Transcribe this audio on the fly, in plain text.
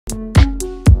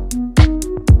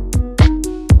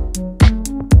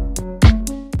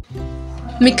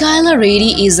Mikaela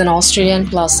Reidy is an Australian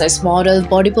plus-size model,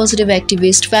 body-positive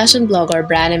activist, fashion blogger,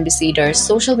 brand ambassador,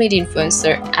 social media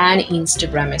influencer, and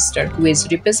Instagrammer who is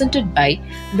represented by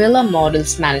Bella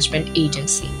Models Management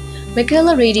Agency.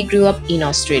 Mikaela Reidy grew up in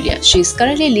Australia. She is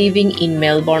currently living in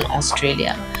Melbourne,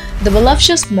 Australia. The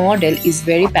voluptuous model is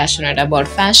very passionate about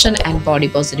fashion and body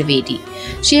positivity.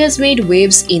 She has made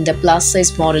waves in the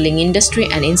plus-size modeling industry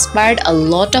and inspired a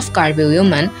lot of curvy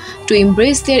women to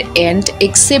embrace their and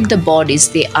accept the bodies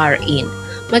they are in.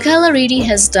 Mikaela Reidy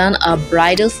has done a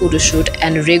bridal photo shoot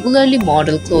and regularly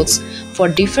model clothes for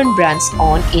different brands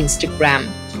on Instagram.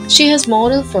 She has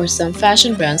modeled for some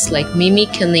fashion brands like Mimi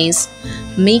Kenny's,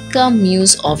 Mika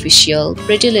Muse Official,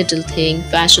 Pretty Little Thing,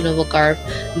 Fashion Over Curve,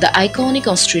 The Iconic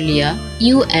Australia,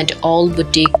 You and All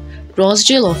Boutique,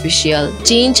 Rosdale Official,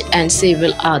 Change and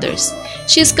several others.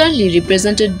 She is currently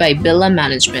represented by Bella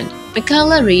Management.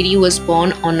 Mikaela Reidy was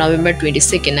born on November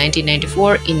 22,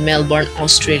 1994 in Melbourne,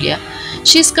 Australia.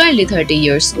 She is currently 30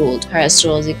 years old. Her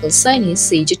astrological sign is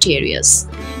Sagittarius.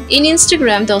 In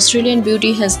Instagram, the Australian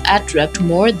beauty has attracted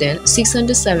more than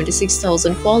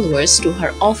 676,000 followers to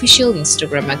her official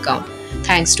Instagram account,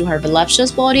 thanks to her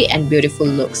voluptuous body and beautiful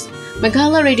looks.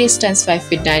 Mikaela Reidy stands 5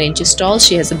 feet 9 inches tall.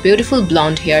 She has a beautiful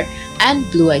blonde hair and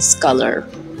blue eyes color.